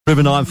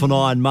River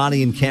 949,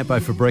 Marnie and Campo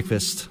for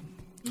breakfast.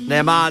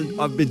 Now, Marn,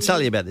 I've been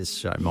telling you about this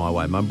show, My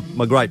Way.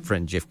 My great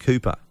friend, Jeff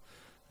Cooper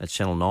at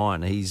Channel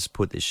 9, he's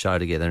put this show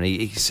together and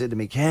he said to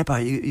me, Campo,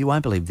 you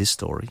won't believe this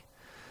story.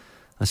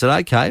 I said,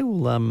 okay,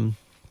 well,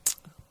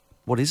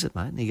 what is it,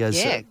 mate? And he goes,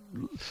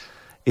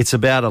 it's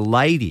about a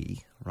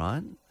lady,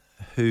 right,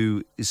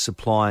 who is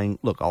supplying,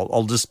 look,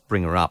 I'll just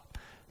bring her up.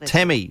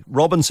 Tammy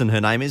Robinson,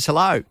 her name is.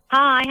 Hello.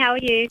 Hi, how are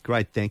you?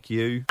 Great, thank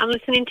you. I'm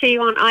listening to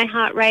you on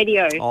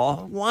iHeartRadio.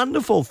 Oh,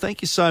 wonderful.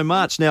 Thank you so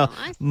much. Now,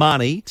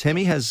 Marnie,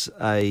 Tammy has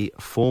a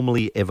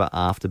formerly Ever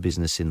After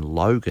business in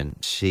Logan.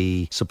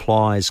 She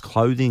supplies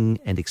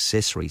clothing and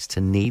accessories to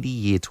needy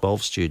Year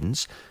 12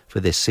 students for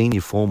their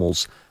senior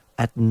formals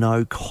at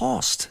no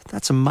cost.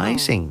 That's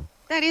amazing.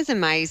 Oh, that is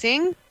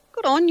amazing.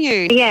 Good on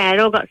you. Yeah, it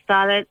all got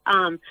started.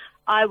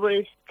 I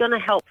was going to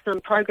help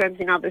some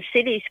programs in other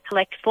cities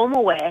collect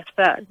formal wear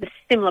for the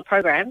similar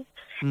programs.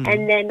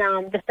 And then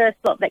the first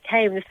lot that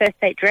came, the first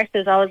 8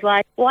 dresses, I was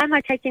like, why am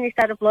I taking this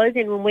out of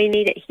Logan when we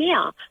need it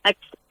here?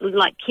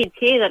 Like kids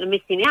here that are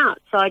missing out.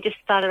 So I just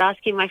started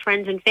asking my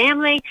friends and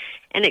family,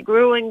 and it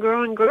grew and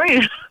grew and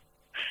grew.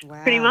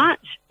 Wow. Pretty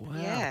much. Wow.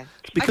 Yeah.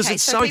 Because Okay,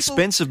 it's so so people-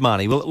 expensive,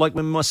 Marnie. Well, like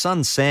when my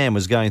son Sam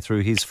was going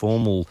through his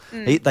formal,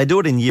 they do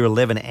it in Year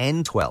 11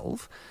 and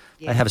 12.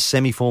 They have a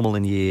semi-formal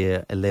in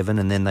Year 11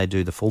 and then they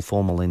do the full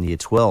formal in Year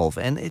 12.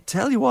 And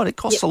tell you what, it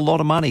costs a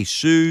lot of money.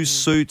 Shoes,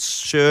 suits,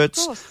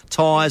 shirts,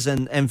 ties,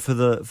 and for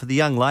the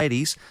young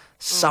ladies,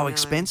 so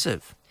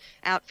expensive.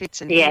 Outfits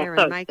and Yeah, hair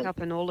so and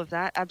makeup and all of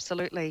that,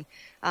 absolutely.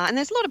 And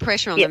there's a lot of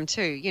pressure on them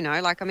too, you know.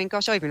 Like, I mean,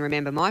 gosh, I even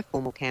remember my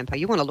formal camper.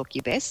 You want to look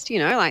your best, you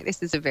know. Like,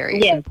 this is a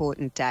very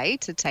important day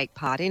to take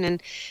part in.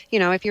 And, you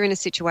know, if you're in a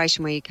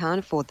situation where you can't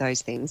afford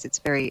those things, it's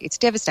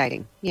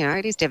devastating. You know,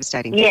 it is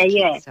devastating.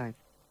 Yeah. So.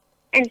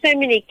 And so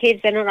many kids,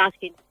 they're not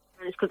asking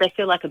because they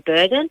feel like a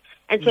burden,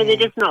 and so they're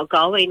just not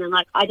going. And,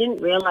 like, I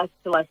didn't realise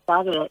till I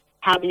started it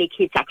how many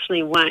kids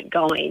actually weren't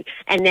going.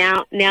 And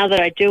now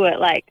that I do it,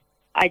 like,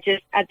 I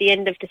just, at the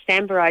end of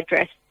December, I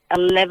dressed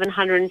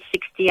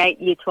 1,168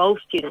 Year 12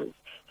 students.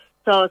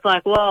 So I was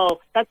like, whoa,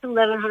 that's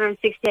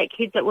 1,168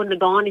 kids that wouldn't have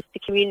gone if the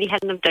community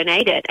hadn't have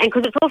donated. And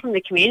because it's all from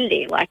the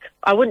community, like,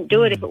 I wouldn't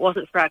do it if it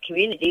wasn't for our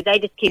community. They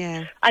just keep,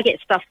 I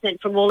get stuff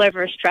sent from all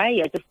over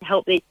Australia just to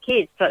help these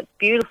kids. So it's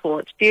beautiful.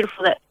 It's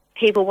beautiful that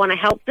people want to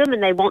help them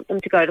and they want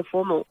them to go to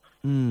formal.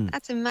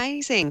 That's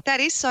amazing. That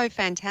is so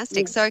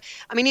fantastic. So,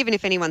 I mean, even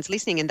if anyone's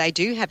listening and they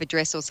do have a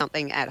dress or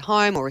something at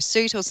home or a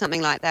suit or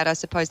something like that, I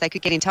suppose they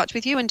could get in touch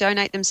with you and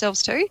donate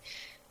themselves too?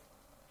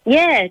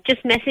 Yeah,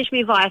 just message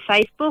me via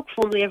Facebook,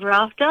 Formerly Ever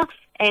After.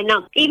 And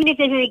even if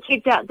there's any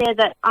kids out there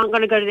that aren't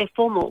going to go to their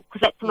formal,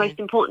 because that's the most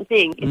important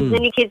thing. If there's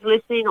any kids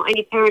listening or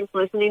any parents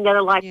listening that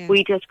are like,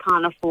 we just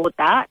can't afford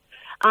that,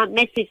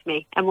 message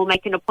me and we'll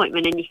make an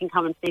appointment and you can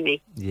come and see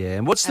me. Yeah,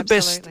 and what's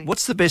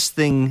the best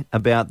thing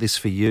about this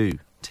for you,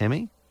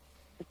 Tammy?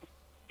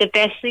 The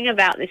best thing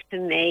about this for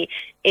me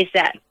is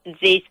that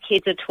these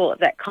kids are taught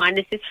that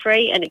kindness is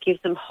free and it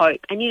gives them hope.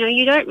 And, you know,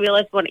 you don't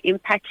realise what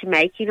impact you're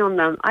making on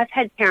them. I've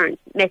had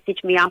parents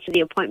message me after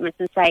the appointments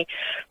and say,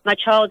 my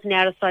child's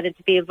now decided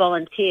to be a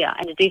volunteer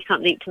and to do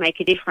something to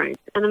make a difference.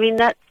 And, I mean,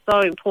 that's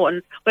so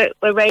important.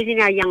 We're raising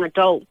our young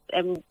adults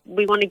and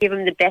we want to give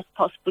them the best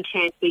possible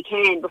chance we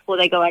can before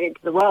they go out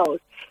into the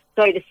world.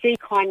 So to see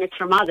kindness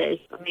from others,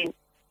 I mean,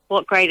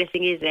 what greater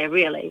thing is there,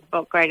 really?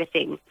 What greater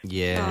thing?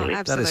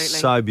 Yeah, that is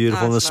so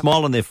beautiful. And the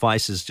smile on their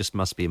faces just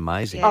must be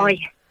amazing. Yeah.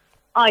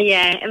 Oh,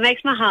 yeah. It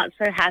makes my heart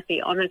so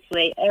happy,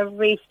 honestly.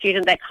 Every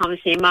student that comes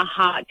here, my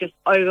heart just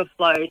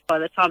overflows by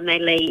the time they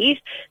leave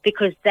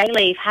because they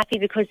leave happy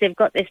because they've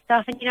got their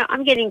stuff. And, you know,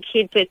 I'm getting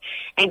kids with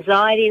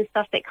anxiety and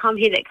stuff that come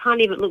here that can't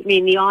even look me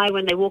in the eye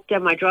when they walk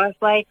down my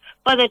driveway.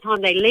 By the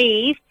time they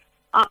leave,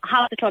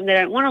 half the time they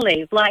don't want to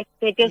leave. Like,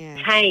 they're just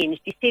changed.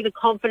 You see the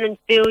confidence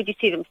build. You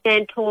see them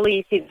stand taller.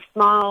 You see the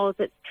smiles.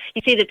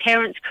 You see the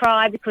parents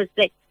cry because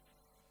they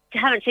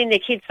haven't seen their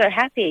kids so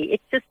happy.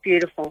 It's just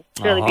beautiful.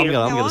 It's really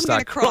beautiful. I'm going to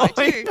start cry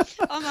crying. too.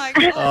 Oh, my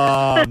God.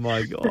 Oh,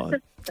 my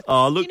God.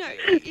 Oh, look. You know,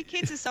 your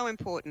kids are so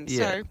important.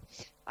 Yeah.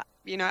 So,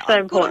 you know, So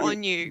I'm good important.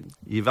 on you.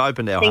 You've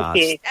opened our Thank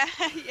hearts. you.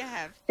 You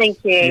have. Thank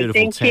you. Beautiful,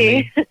 Thank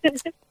Tammy. you.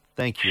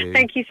 Thank you.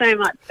 Thank you so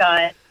much,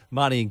 guys.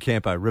 Marnie and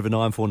Campo, River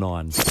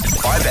 949.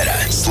 Buy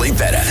better, sleep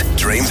better,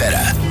 dream better.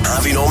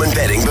 Harvey Norman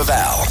Bedding,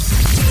 Baval.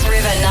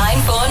 River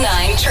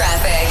 949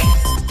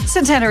 traffic.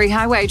 Centenary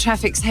Highway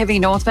traffic's heavy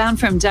northbound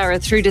from Darra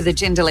through to the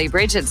Jindalee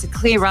Bridge. It's a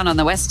clear run on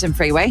the Western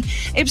Freeway.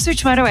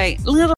 Ipswich Motorway, little